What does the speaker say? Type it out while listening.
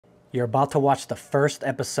You're about to watch the first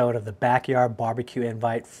episode of the Backyard BBQ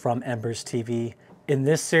Invite from Embers TV. In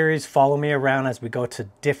this series, follow me around as we go to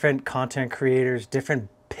different content creators, different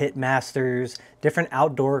pit masters, different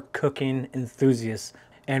outdoor cooking enthusiasts,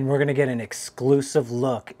 and we're gonna get an exclusive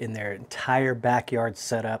look in their entire backyard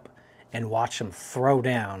setup and watch them throw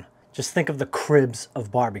down. Just think of the cribs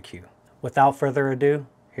of barbecue. Without further ado,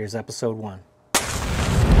 here's episode 1.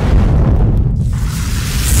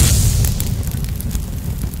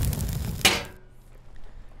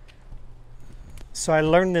 So I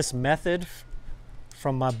learned this method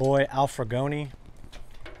from my boy Al Fragoni,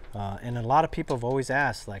 and a lot of people have always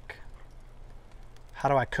asked, like, how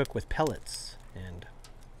do I cook with pellets? And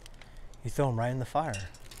you throw them right in the fire.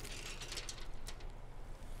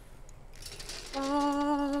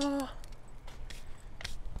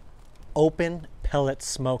 Open pellet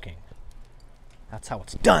smoking. That's how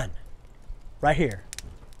it's done. Right here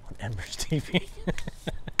on Embers TV.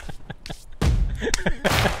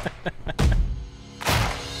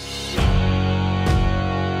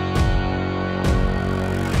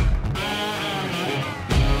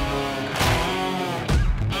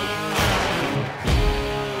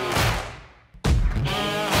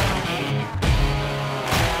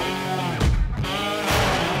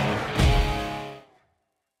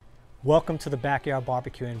 Welcome to the Backyard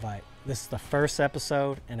BBQ Invite. This is the first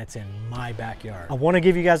episode and it's in my backyard. I want to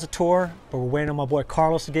give you guys a tour, but we're waiting on my boy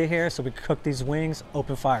Carlos to get here so we can cook these wings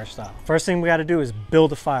open fire style. First thing we got to do is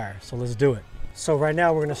build a fire, so let's do it. So right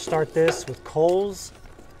now we're going to start this with coals.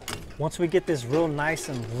 Once we get this real nice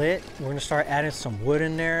and lit, we're going to start adding some wood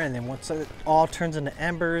in there, and then once it all turns into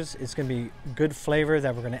embers, it's going to be good flavor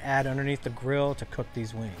that we're going to add underneath the grill to cook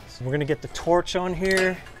these wings. We're going to get the torch on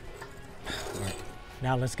here.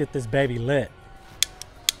 Now let's get this baby lit.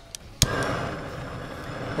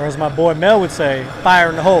 Or as my boy Mel would say, fire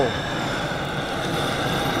in the hole.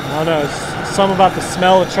 I don't know, it's something about the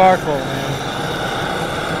smell of charcoal, man.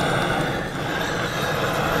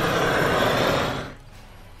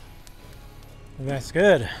 That's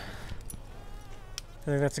good. I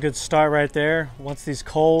think that's a good start right there. Once these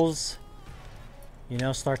coals, you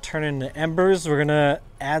know, start turning into embers, we're gonna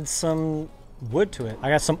add some wood to it. I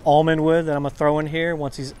got some almond wood that I'm gonna throw in here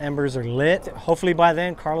once these embers are lit. Hopefully by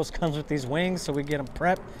then Carlos comes with these wings so we get them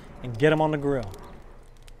prepped and get them on the grill.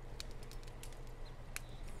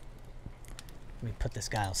 Let me put this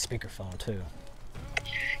guy on speakerphone too.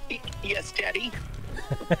 Yes, Daddy.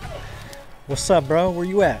 What's up, bro? Where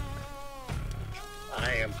you at?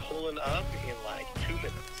 I am pulling up in like 2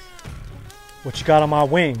 minutes. What you got on my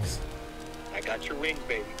wings? I got your wings,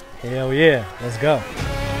 baby. Hell yeah, let's go.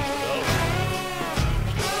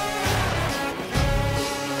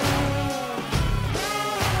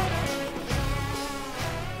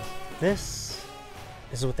 This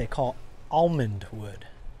is what they call almond wood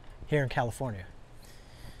here in California.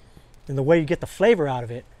 And the way you get the flavor out of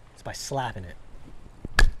it is by slapping it.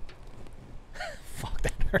 Fuck,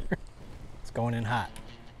 that hurt. It's going in hot.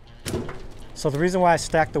 So the reason why I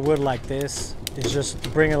stack the wood like this is just to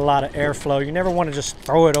bring in a lot of airflow. You never want to just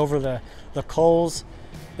throw it over the coals.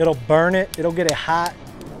 It'll burn it, it'll get it hot,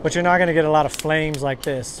 but you're not gonna get a lot of flames like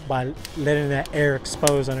this by letting that air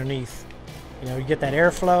expose underneath. You know, you get that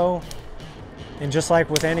airflow, and just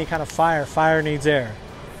like with any kind of fire, fire needs air.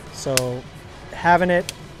 So having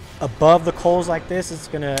it above the coals like this is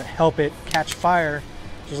gonna help it catch fire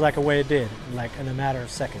just like the way it did, like in a matter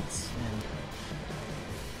of seconds. And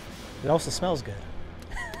it also smells good.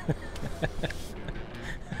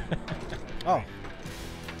 Oh,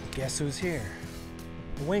 guess who's here?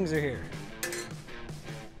 The wings are here.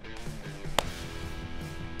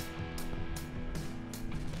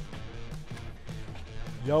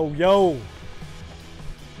 Yo, yo.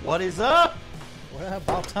 What is up? Well,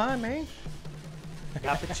 about time, man.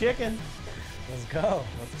 Got the chicken. Let's go.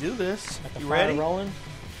 Let's do this. Got the You fire ready? rolling.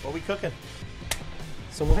 What we cooking?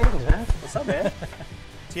 So we're wings, man. What's up, man?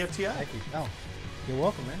 TFTI. Thank you. Oh, you're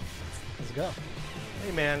welcome, man. Let's go.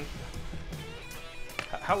 Hey, man.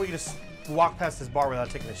 How are we gonna walk past this bar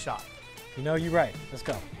without taking a shot? You know, you're right. Let's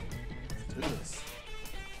go. Let's do this.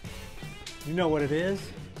 You know what it is?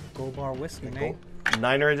 Gold Bar whiskey, man.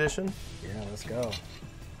 Niner edition. Yeah, let's go.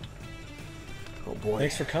 Oh boy.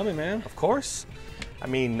 Thanks for coming, man. Of course. I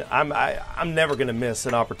mean, I'm never gonna miss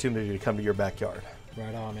an opportunity to come to your backyard.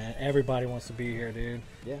 Right on, man. Everybody wants to be here, dude.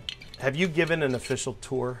 Yeah. Have you given an official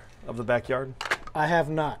tour of the backyard? I have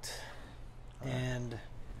not. And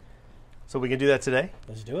so we can do that today?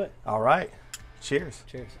 Let's do it. All right. Cheers.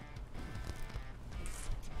 Cheers.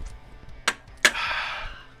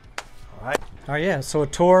 All right. All right, yeah. So a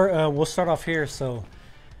tour. We'll start off here. So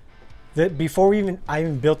before I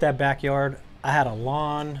even built that backyard, I had a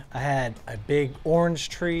lawn, I had a big orange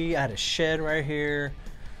tree, I had a shed right here,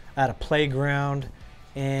 I had a playground,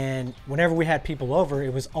 and whenever we had people over,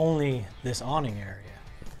 it was only this awning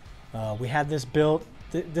area. We had this built.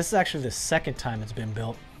 This is actually the second time it's been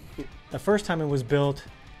built. The first time it was built,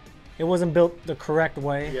 it wasn't built the correct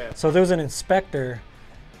way. Yeah. So there was an inspector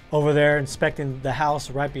over there inspecting the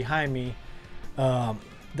house right behind me,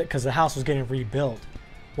 because the house was getting rebuilt.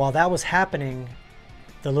 While that was happening,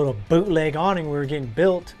 the little bootleg awning we were getting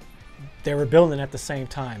built, they were building at the same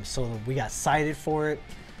time. So we got cited for it.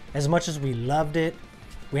 As much as we loved it,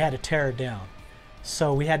 we had to tear it down.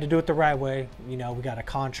 So we had to do it the right way. You know, we got a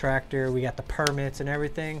contractor, we got the permits and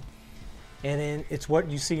everything. And then it's what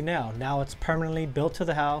you see now. Now it's permanently built to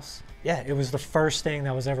the house. Yeah, it was the first thing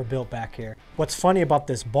that was ever built back here. What's funny about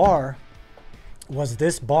this bar was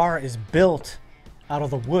this bar is built out of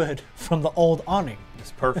the wood from the old awning.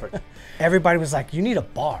 It's perfect. Everybody was like, you need a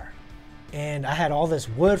bar. And I had all this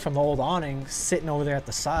wood from the old awning sitting over there at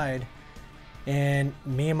the side. And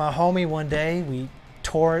me and my homie one day, we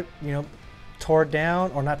tore it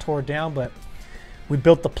down, or not tore it down, but we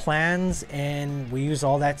built the plans and we used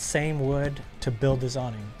all that same wood to build this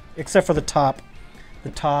awning. Except for the top.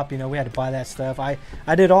 The top, you know, we had to buy that stuff. I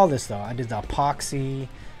did all this though. I did the epoxy,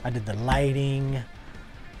 I did the lighting,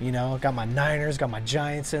 you know, got my Niners, got my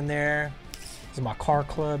Giants in there. This is my car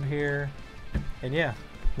club here. And yeah,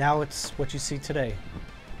 now it's what you see today.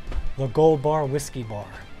 The Gold Bar Whiskey Bar.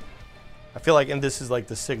 I feel like, and this is like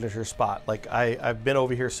the signature spot. Like I've been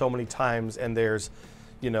over here so many times and there's,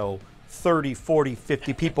 you know, 30, 40,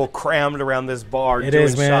 50 people crammed around this bar doing It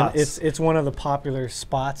is, man. shots. It's one of the popular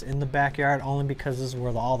spots in the backyard only because this is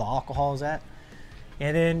where all the alcohol is at.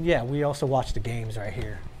 And then, yeah, we also watch the games right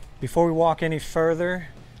here. Before we walk any further,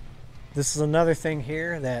 this is another thing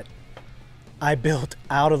here that I built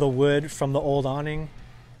out of the wood from the old awning.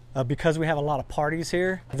 Because we have a lot of parties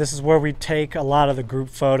here, this is where we take a lot of the group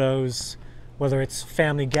photos, whether it's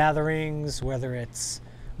family gatherings, whether it's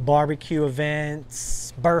barbecue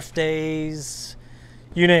events, birthdays,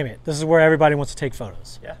 you name it. This is where everybody wants to take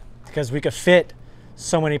photos. Yeah. Because we could fit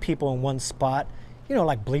so many people in one spot, you know,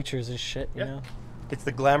 like bleachers and shit, you know? It's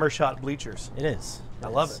the glamour shot bleachers. It is. I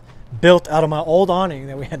love it. Built out of my old awning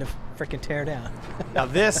that we had to freaking tear down. Now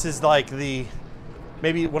this is like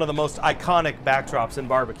maybe one of the most iconic backdrops in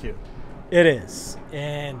barbecue. It is.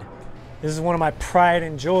 And this is one of my pride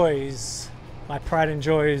and joys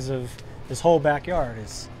of this whole backyard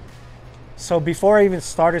is. So before I even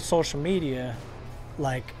started social media,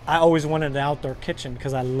 like I always wanted an outdoor kitchen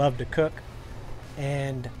because I love to cook.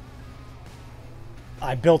 And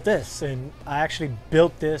I built this, and I actually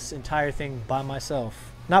built this entire thing by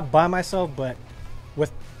myself. Not by myself, but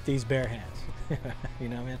with these bare hands. You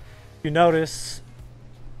know what I mean? You notice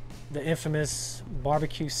the infamous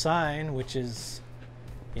barbecue sign, which is,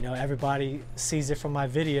 you know, everybody sees it from my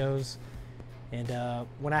videos. And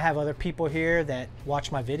when I have other people here that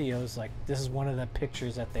watch my videos, like this is one of the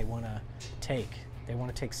pictures that they want to take. They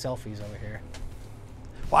want to take selfies over here.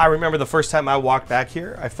 Well, I remember the first time I walked back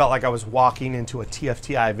here, I felt like I was walking into a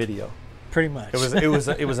TFTI video. Pretty much.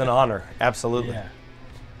 It was an honor. Absolutely. Yeah.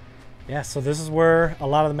 Yeah, so this is where a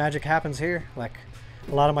lot of the magic happens here. Like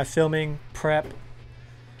a lot of my filming, prep,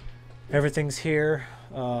 everything's here.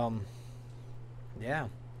 Yeah.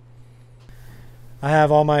 I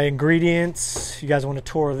have all my ingredients. You guys want to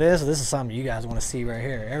tour this? This is something you guys want to see right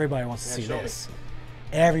here. Everybody wants to see this.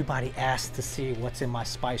 Everybody asked to see what's in my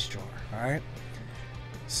spice drawer, all right?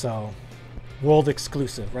 So, world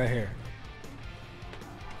exclusive right here.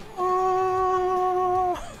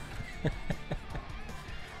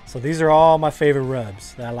 So these are all my favorite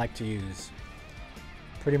rubs that I like to use.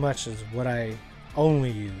 Pretty much is what I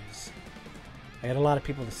only use. I get a lot of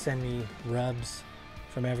people to send me rubs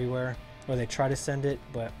from everywhere, or they try to send it,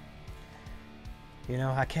 but you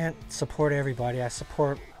know, I can't support everybody. I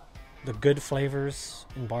support the good flavors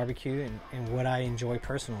in barbecue and what I enjoy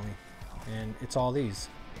personally, and it's all these.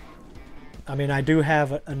 I mean, I do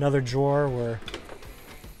have another drawer where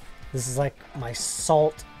this is like my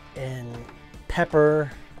salt and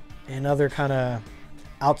pepper and other kind of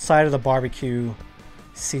outside of the barbecue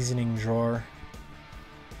seasoning drawer.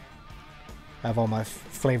 I have all my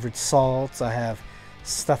flavored salts. I have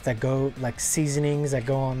stuff that go like seasonings that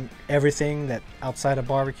go on everything that outside of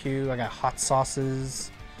barbecue. I got hot sauces.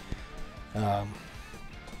 Yeah,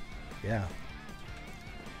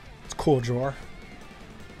 it's a cool drawer.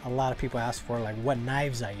 A lot of people ask for like what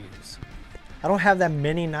knives I use. I don't have that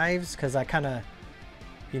many knives because I kind of,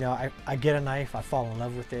 you know, I get a knife, I fall in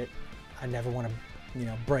love with it. I never want to, you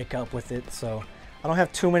know, break up with it. So I don't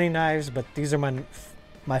have too many knives, but these are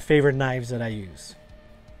my favorite knives that I use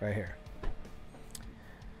right here.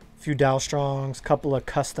 few Dow Strongs, couple of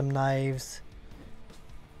custom knives.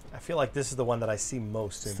 I feel like this is the one that I see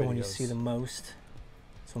most in It's the videos. one you see the most.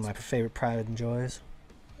 It's one of my favorite pride and joys.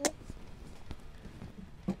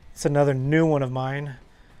 It's another new one of mine.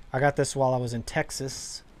 I got this while I was in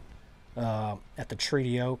Texas at the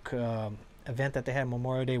Treaty Oak event that they had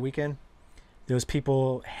Memorial Day weekend. There was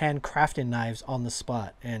people handcrafting knives on the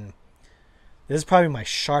spot, and this is probably my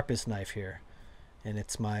sharpest knife here, and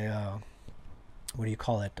it's my what do you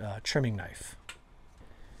call it, trimming knife.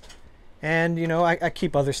 And you know, I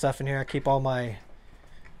keep other stuff in here. I keep all my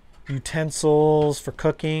utensils for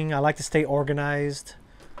cooking. I like to stay organized.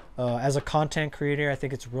 As a content creator, I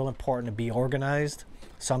think it's real important to be organized,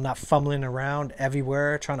 so I'm not fumbling around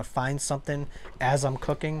everywhere trying to find something as I'm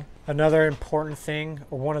cooking. Another important thing,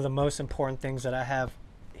 or one of the most important things that I have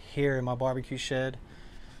here in my barbecue shed,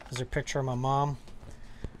 is a picture of my mom.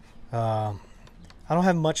 I don't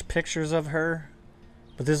have much pictures of her,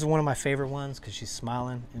 but this is one of my favorite ones because she's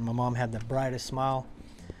smiling, and my mom had the brightest smile.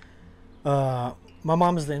 My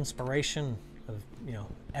mom is the inspiration of, you know,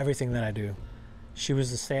 everything that I do. She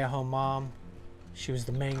was the stay-at-home mom. She was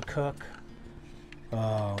the main cook.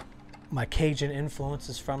 My Cajun influence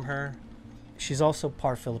is from her. She's also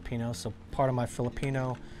part Filipino, so part of my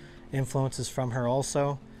Filipino influence is from her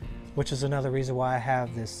also, which is another reason why I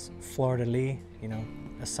have this fleur-de-lis, you know,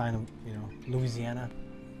 a sign of, you know, Louisiana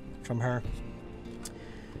from her.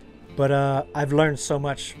 But I've learned so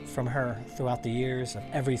much from her throughout the years of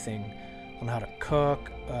everything, on how to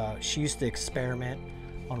cook. She used to experiment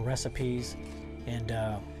on recipes,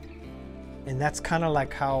 and that's kind of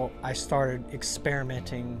like how I started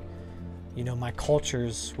experimenting, you know, my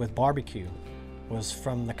cultures with barbecue, was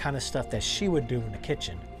from the kind of stuff that she would do in the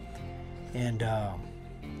kitchen. And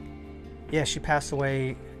yeah, she passed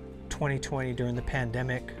away 2020 during the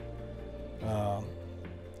pandemic,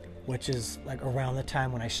 which is like around the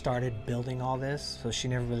time when I started building all this, so she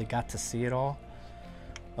never really got to see it all.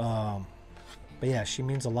 But yeah, she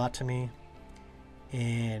means a lot to me,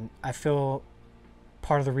 and I feel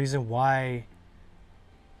part of the reason why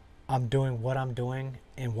I'm doing what I'm doing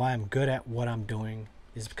and why I'm good at what I'm doing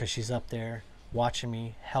is because she's up there watching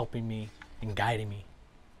me, helping me, and guiding me.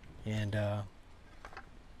 And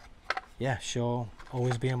yeah, she'll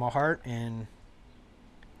always be in my heart, and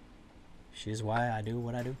she's why I do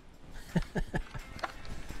what I do. All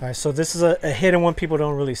right, so this is a hidden one people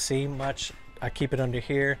don't really see much. I keep it under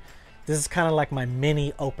here. This is kind of like my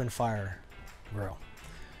mini open fire grill.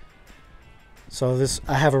 So this,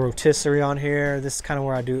 I have a rotisserie on here. This is kind of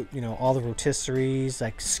where I do, you know, all the rotisseries,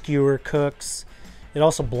 like skewer cooks. It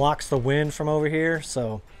also blocks the wind from over here.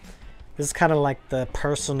 So this is kind of like the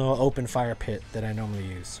personal open fire pit that I normally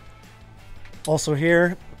use. Also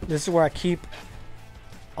here, this is where I keep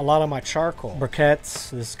a lot of my charcoal briquettes.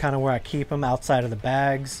 This is kind of where I keep them, outside of the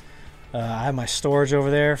bags. I have my storage over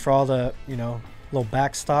there for all the, you know, little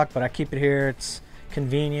back stock, but I keep it here. It's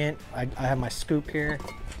convenient. I have my scoop here.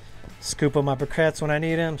 Scoop of my briquettes when I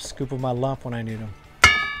need them. Scoop of my lump when I need them.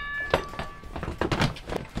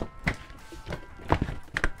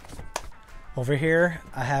 Over here,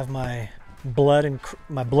 I have my blood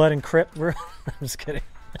and crypt grill. I'm just kidding.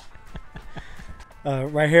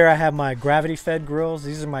 Right here, I have my gravity-fed grills.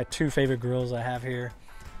 These are my two favorite grills I have here.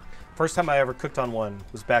 First time I ever cooked on one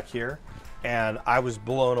was back here, and I was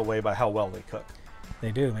blown away by how well they cook.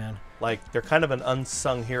 They do, man. Like, they're kind of an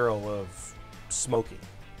unsung hero of smoking.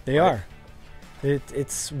 They right? are.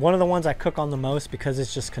 It's one of the ones I cook on the most because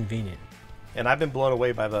it's just convenient. And I've been blown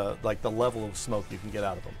away by the level of smoke you can get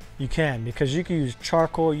out of them. You can, because you can use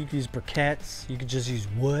charcoal, you can use briquettes, you can just use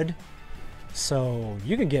wood. So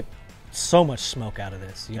you can get so much smoke out of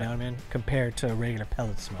this, you know what I mean, compared to a regular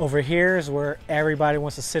pellet smoke. Over here is where everybody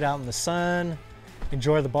wants to sit out in the sun,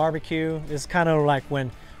 enjoy the barbecue. It's kind of like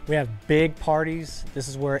when we have big parties, this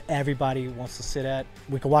is where everybody wants to sit at.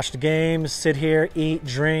 We can watch the games, sit here, eat,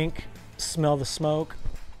 drink, smell the smoke.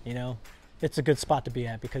 You know, it's a good spot to be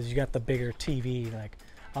at because you got the bigger TV. Like,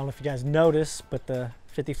 I don't know if you guys noticed, but the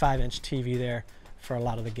 55-inch TV there for a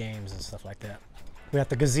lot of the games and stuff like that. We got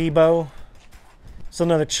the gazebo. It's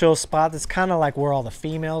another chill spot. It's kind of like where all the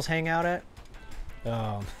females hang out at.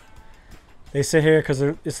 They sit here because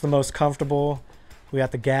it's the most comfortable. We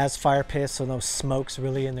got the gas fire pit, so no smoke's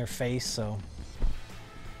really in their face. So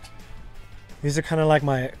these are kind of like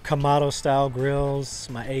my Kamado style grills,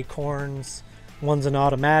 my Acorns. One's an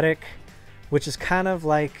automatic, which is kind of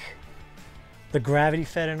like the gravity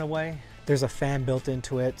fed in a way. There's a fan built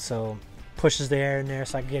into it, so pushes the air in there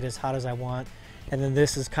so I can get as hot as I want. And then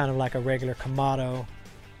this is kind of like a regular Kamado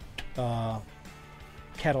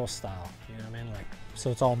kettle style, you know what I mean? Like,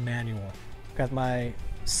 so it's all manual. Got my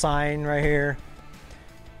sign right here.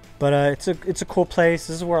 But it's a cool place.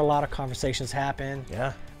 This is where a lot of conversations happen.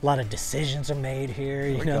 Yeah. A lot of decisions are made here.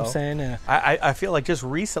 You know what I'm saying? I feel like just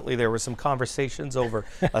recently there were some conversations over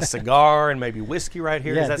a cigar and maybe whiskey right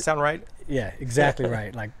here. Does that sound right? Yeah, exactly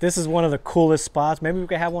right. Like, this is one of the coolest spots. Maybe we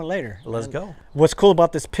could have one later. Let's go. What's cool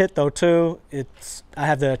about this pit though too, I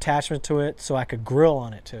have the attachment to it so I could grill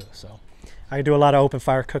on it too. So I can do a lot of open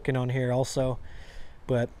fire cooking on here also.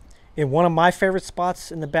 But in one of my favorite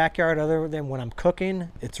spots in the backyard, other than when I'm cooking,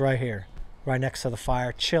 it's right here, right next to the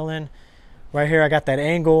fire, chilling. Right here, I got that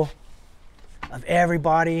angle of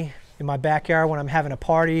everybody in my backyard when I'm having a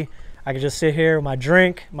party. I can just sit here with my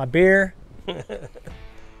drink, my beer,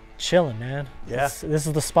 chilling, man. Yeah. This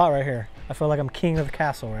is the spot right here. I feel like I'm king of the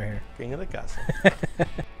castle right here. King of the castle.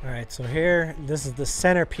 All right, so here, this is the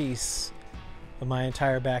centerpiece of my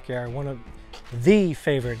entire backyard. One of the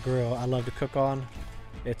favorite grill I love to cook on.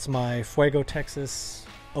 It's my Fuego, Texas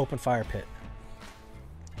open fire pit.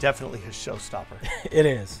 Definitely a showstopper. It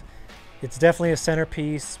is. It's definitely a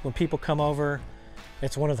centerpiece. When people come over,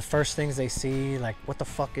 it's one of the first things they see, like, what the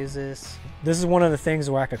fuck is this? This is one of the things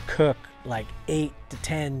where I could cook like 8 to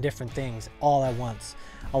 10 different things all at once.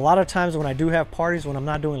 A lot of times when I do have parties, when I'm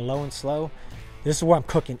not doing low and slow, this is where I'm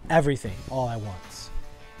cooking everything all at once.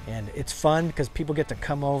 And it's fun because people get to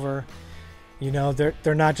come over. You know,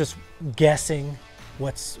 they're not just guessing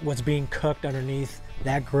what's being cooked underneath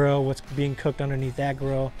that grill, what's being cooked underneath that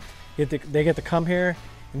grill. They get to come here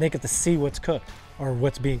and they get to see what's cooked or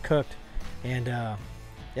what's being cooked. And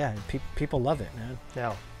yeah, people love it, man.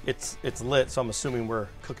 Now, it's lit, so I'm assuming we're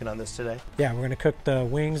cooking on this today. Yeah, we're gonna cook the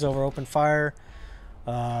wings over open fire.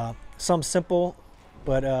 Some simple,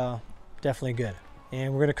 but definitely good.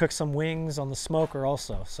 And we're gonna cook some wings on the smoker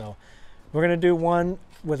also. So we're gonna do one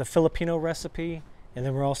with a Filipino recipe, and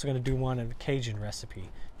then we're also gonna do one in a Cajun recipe.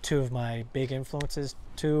 Two of my big influences,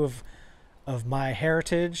 two of my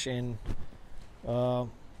heritage and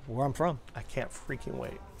where I'm from. I can't freaking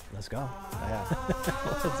wait. Let's go. Yeah.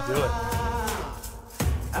 Let's do it.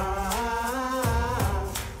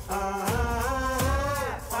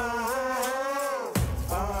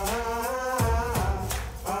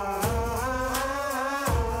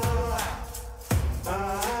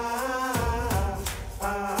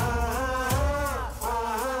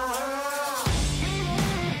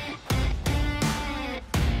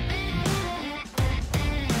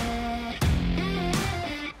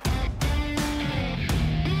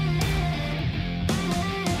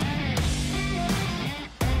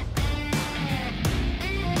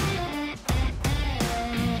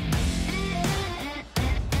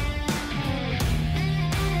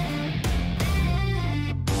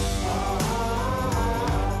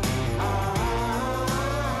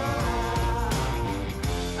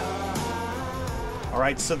 All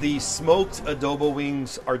right, so the smoked adobo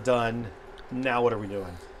wings are done. Now what are we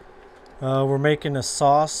doing? We're making a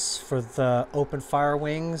sauce for the open fire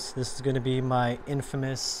wings. This is going to be my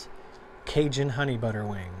infamous Cajun honey butter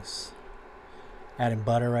wings. Adding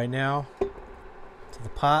butter right now to the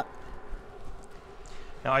pot.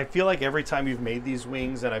 Now I feel like every time you've made these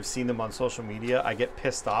wings and I've seen them on social media, I get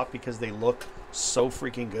pissed off because they look so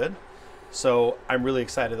freaking good. So I'm really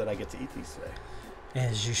excited that I get to eat these today.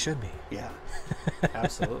 As you should be. Yeah,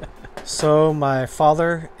 absolutely. So my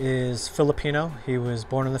father is Filipino. He was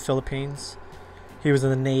born in the Philippines. He was in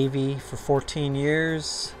the Navy for 14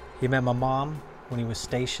 years. He met my mom when he was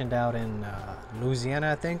stationed out in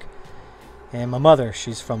Louisiana, I think. And my mother,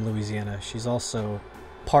 she's from Louisiana. She's also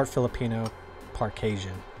part Filipino, part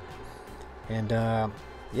Cajun. And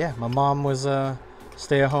yeah, my mom was a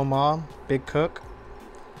stay-at-home mom, big cook.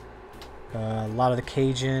 A lot of the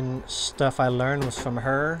Cajun stuff I learned was from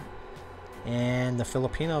her, and the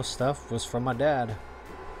Filipino stuff was from my dad.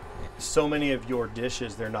 So many of your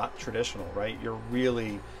dishes, they're not traditional, right? You're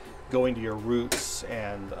really going to your roots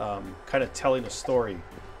and kind of telling a story.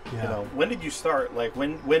 Yeah. You know, when did you start? Like,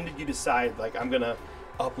 when did you decide, like, I'm gonna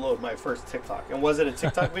upload my first TikTok? And was it a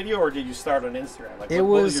TikTok video, or did you start on Instagram? Like, what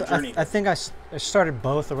was your journey? I think I started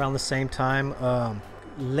both around the same time.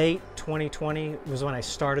 Late 2020 was when I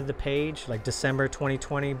started the page, like December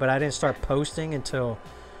 2020, but I didn't start posting until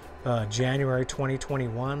January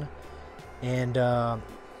 2021. And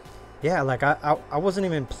yeah, like I wasn't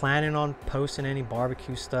even planning on posting any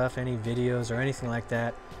barbecue stuff, any videos or anything like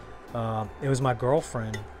that. It was my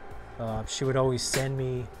girlfriend. She would always send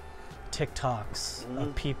me TikToks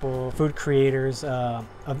of people, food creators,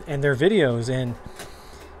 and their videos. And,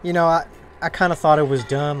 you know, I kind of thought it was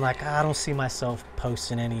dumb. Like, I don't see myself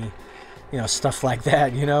posting any, you know, stuff like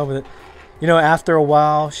that, you know. But, you know, after a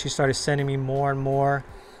while, she started sending me more and more.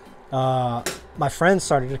 my friends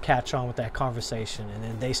started to catch on with that conversation, and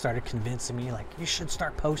then they started convincing me like, you should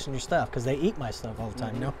start posting your stuff because they eat my stuff all the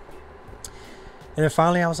time, you know. And then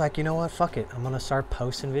finally I was like, you know what, fuck it, I'm gonna start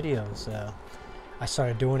posting videos. I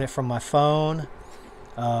started doing it from my phone.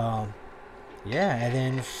 Yeah, and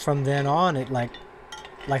then from then on, it like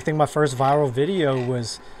I think my first viral video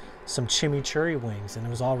was some chimichurri wings, and it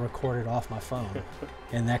was all recorded off my phone.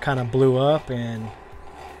 And that kind of blew up, and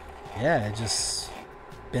yeah, it just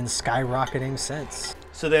been skyrocketing since.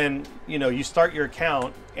 So then, you know, you start your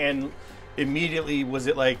account, and immediately was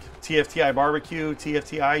it like TFTI BBQ,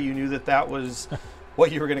 TFTI? You knew that that was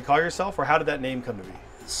what you were going to call yourself, or how did that name come to be?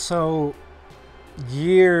 So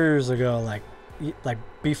years ago, like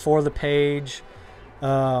before the page,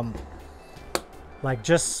 like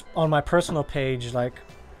just on my personal page, like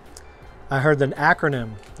I heard the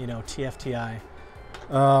acronym, you know, TFTI.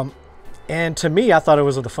 And to me, I thought it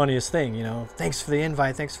was the funniest thing, you know, thanks for the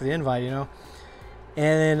invite, you know.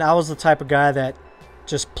 And I was the type of guy that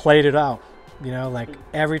just played it out, you know, like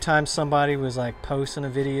every time somebody was like posting a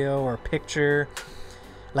video or a picture,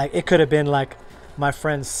 like it could have been like my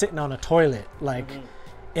friend sitting on a toilet, like,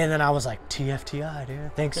 and then I was like, TFTI,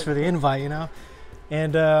 dude, thanks for the invite, you know.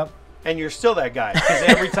 And you're still that guy, because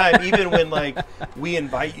every time, even when like we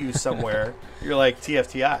invite you somewhere, you're like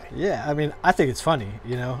TFTI. Yeah, I mean, I think it's funny,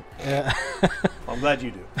 you know. I'm glad you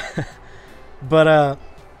do. But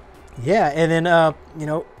yeah, and then you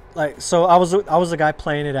know, like, so I was the guy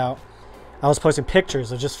playing it out. I was posting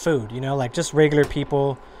pictures of just food, you know, like just regular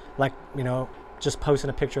people, like, you know, just posting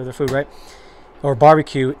a picture of their food, right, or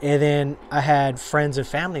barbecue. And then I had friends and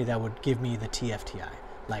family that would give me the TFTI,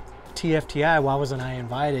 like, TFTI, why wasn't I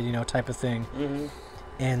invited, you know, type of thing.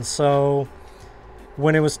 And so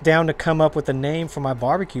when it was down to come up with a name for my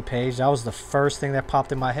barbecue page, that was the first thing that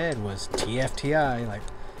popped in my head was TFTI, like,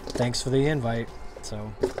 thanks for the invite.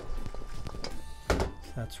 So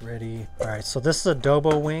that's ready. All right, so this is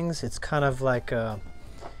adobo wings. It's kind of like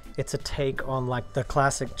it's a take on like the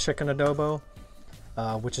classic chicken adobo,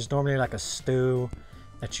 which is normally like a stew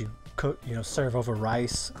that you cook, you know, serve over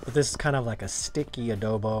rice. But this is kind of like a sticky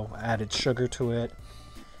adobo. I added sugar to it,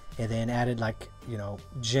 and then added like, you know,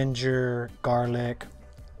 ginger, garlic.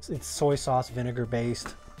 It's soy sauce, vinegar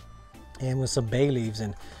based, and with some bay leaves.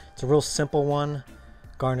 And it's a real simple one,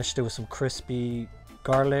 garnished it with some crispy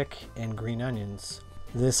garlic and green onions.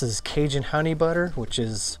 This is Cajun honey butter, which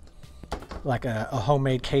is like a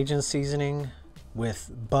homemade Cajun seasoning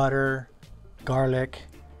with butter, garlic,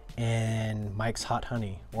 and Mike's hot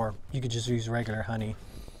honey, or you could just use regular honey.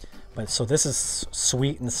 But so this is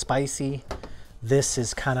sweet and spicy. This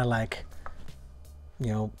is kind of like, you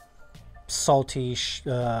know, salty,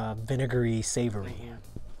 vinegary, savory.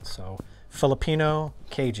 So Filipino,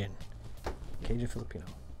 Cajun Filipino.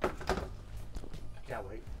 I can't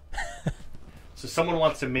wait. So someone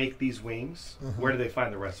wants to make these wings. Where do they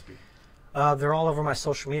find the recipe? They're all over my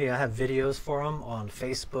social media. I have videos for them on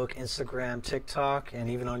Facebook, Instagram, TikTok, and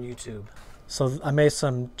even on YouTube. So I made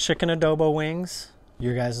some chicken adobo wings,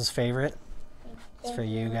 your guys' favorite. It's for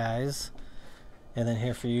you guys. And then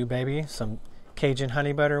here for you, baby, some Cajun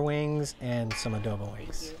honey butter wings and some adobo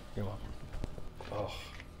wings. You're welcome. Oh,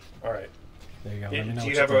 all right. There you go. Do Let me know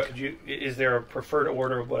you what have you think. is there a preferred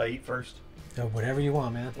order of what I eat first? Whatever you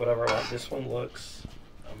want, man. Whatever I want. This one looks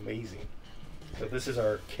amazing. So this is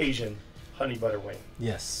our Cajun honey butter wing.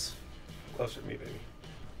 Yes. Closer to me, baby.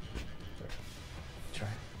 Try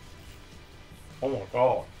it. Oh my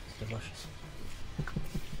god. It's delicious.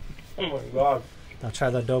 Oh my god. Now try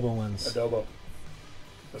the adobo ones. Adobo.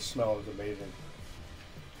 The smell is amazing.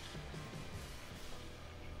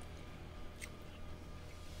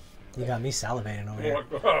 You got me salivating over Oh here.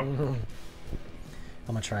 my god. I'm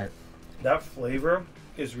gonna try it. That flavor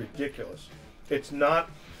is ridiculous. It's not.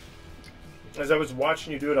 As I was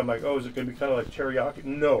watching you do it, I'm like, oh, is it going to be kind of like teriyaki?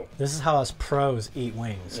 No. This is how us pros eat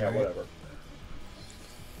wings. Yeah, right? whatever.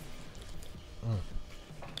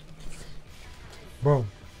 Boom.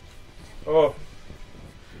 Oh,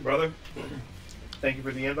 brother, thank you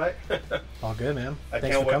for the invite. All good, man. I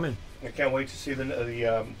Thanks for coming. I can't wait to see the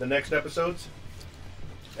next episodes.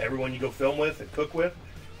 Everyone you go film with and cook with.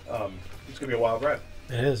 It's going to be a wild ride.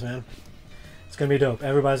 It is, man. It's going to be dope.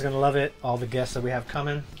 Everybody's going to love it. All the guests that we have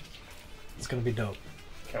coming. It's going to be dope.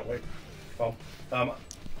 Can't wait. Well,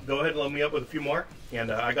 go ahead and load me up with a few more. And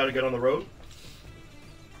I got to get on the road.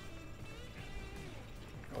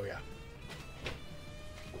 Oh, yeah.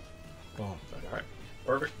 Boom. All right.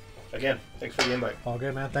 Perfect. Again, thanks for the invite. All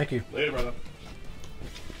good, man. Thank you. Later, brother.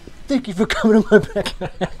 Thank you for coming to my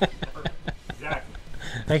backyard. Exactly.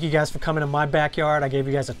 Thank you guys for coming to my backyard. I gave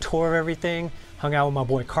you guys a tour of everything. Hung out with my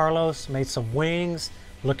boy Carlos. Made some wings.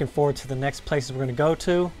 Looking forward to the next places we're going to go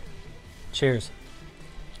to. Cheers.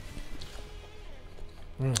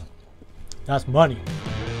 That's money.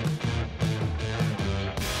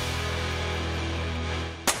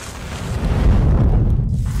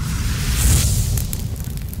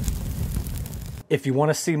 If you want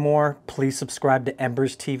to see more, please subscribe to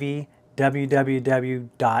Embers TV, www.embers.tv.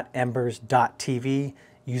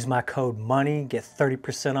 Use my code MONEY, get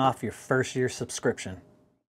 30% off your first year subscription.